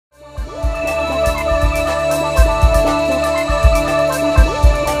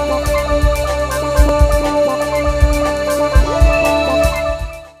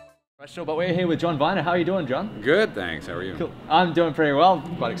International, but we're here with John Viener. How are you doing, John? Good, thanks. How are you? Cool. I'm doing pretty well.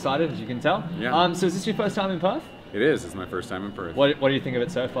 Quite excited, as you can tell. Yeah. So is this your first time in Perth? It is. It's my first time in Perth. What do you think of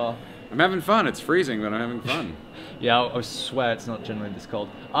it so far? I'm having fun. It's freezing, but I'm having fun. Yeah, I swear it's not generally this cold.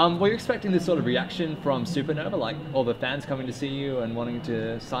 Were you expecting this sort of reaction from Supanova, like all the fans coming to see you and wanting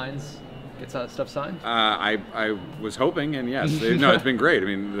to get that stuff signed? I was hoping, and yes, no, it's been great. I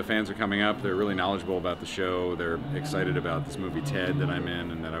mean, the fans are coming up. They're really knowledgeable about the show. They're excited about this movie Ted that I'm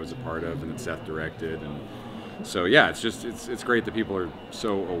in and that I was a part of and that Seth directed. And so yeah, it's great that people are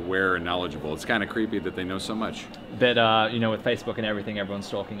so aware and knowledgeable. It's kind of creepy that they know so much. But you know, with Facebook and everything, everyone's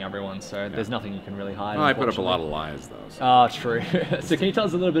stalking everyone, so there's nothing you can really hide. Well, I put up a lot of lies though. So. Oh, true. So can you tell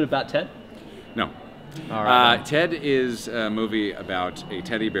us a little bit about Ted? No. All right, Ted is a movie about a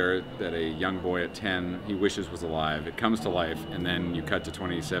teddy bear that a young boy at 10 he wishes was alive. It comes to life, and then you cut to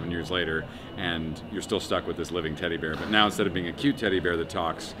 27 years later, and you're still stuck with this living teddy bear. But now instead of being a cute teddy bear that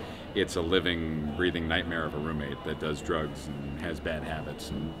talks, it's a living, breathing nightmare of a roommate that does drugs and has bad habits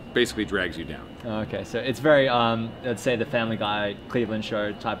and basically drags you down. Okay, so it's very, let's say, the Family Guy, Cleveland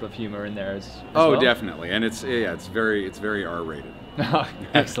Show type of humor in there as oh, well? Definitely, and it's very R-rated.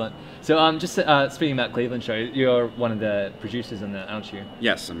 Excellent. So just speaking about Cleveland Show, you're one of the producers in that, aren't you?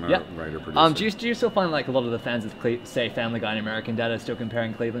 Yes, I'm a writer-producer. Do you still find like a lot of the fans of say Family Guy and American Dad are still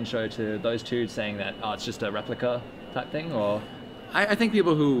comparing Cleveland Show to those two, saying that it's just a replica type thing, or? I think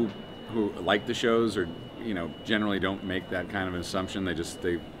people who like the shows or generally don't make that kind of an assumption.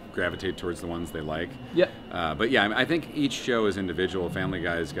 They gravitate towards the ones they like. Yeah. But yeah, I think each show is individual. Family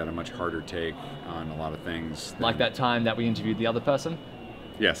Guy's got a much harder take on a lot of things. Like that time that we interviewed the other person?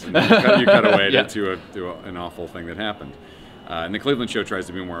 Yes, and you cut away to an awful thing that happened. And the Cleveland Show tries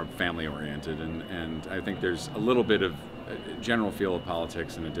to be more family-oriented, and I think there's a little bit of a general feel of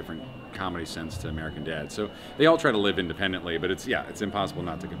politics in a different comedy sense to American Dad. So they all try to live independently, but it's impossible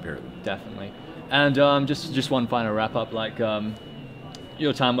not to compare them. Definitely. And just one final wrap-up, like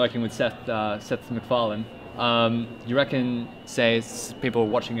your time working with Seth MacFarlane, you reckon, say, people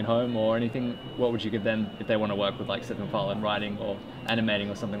watching at home or anything, what would you give them if they want to work with like Seth MacFarlane, writing or animating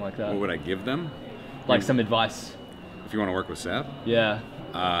or something like that? What would I give them? Like some advice. If you want to work with Seth? Yeah.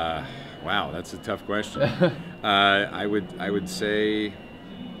 Wow, that's a tough question. I would say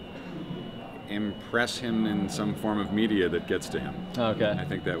impress him in some form of media that gets to him. Okay. I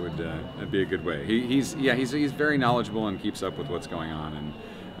think that'd be a good way. He's very knowledgeable and keeps up with what's going on, and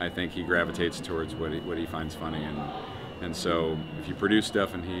I think he gravitates towards what he finds funny, and so if you produce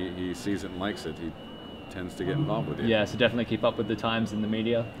stuff and he sees it and likes it, he tends to get involved with you. Yeah, so definitely keep up with the times in the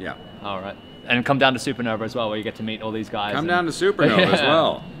media. Yeah. All right. And come down to Supanova as well, where you get to meet all these guys. Come down to Supanova as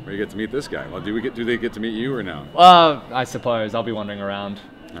well, where you get to meet this guy. Well, do they get to meet you or no? Well, I suppose I'll be wandering around.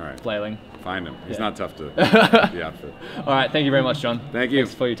 All right. Flailing. Find him. He's not tough to the outfit. All right. Thank you very much, John. Thank you.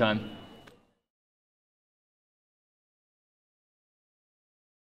 Thanks for your time.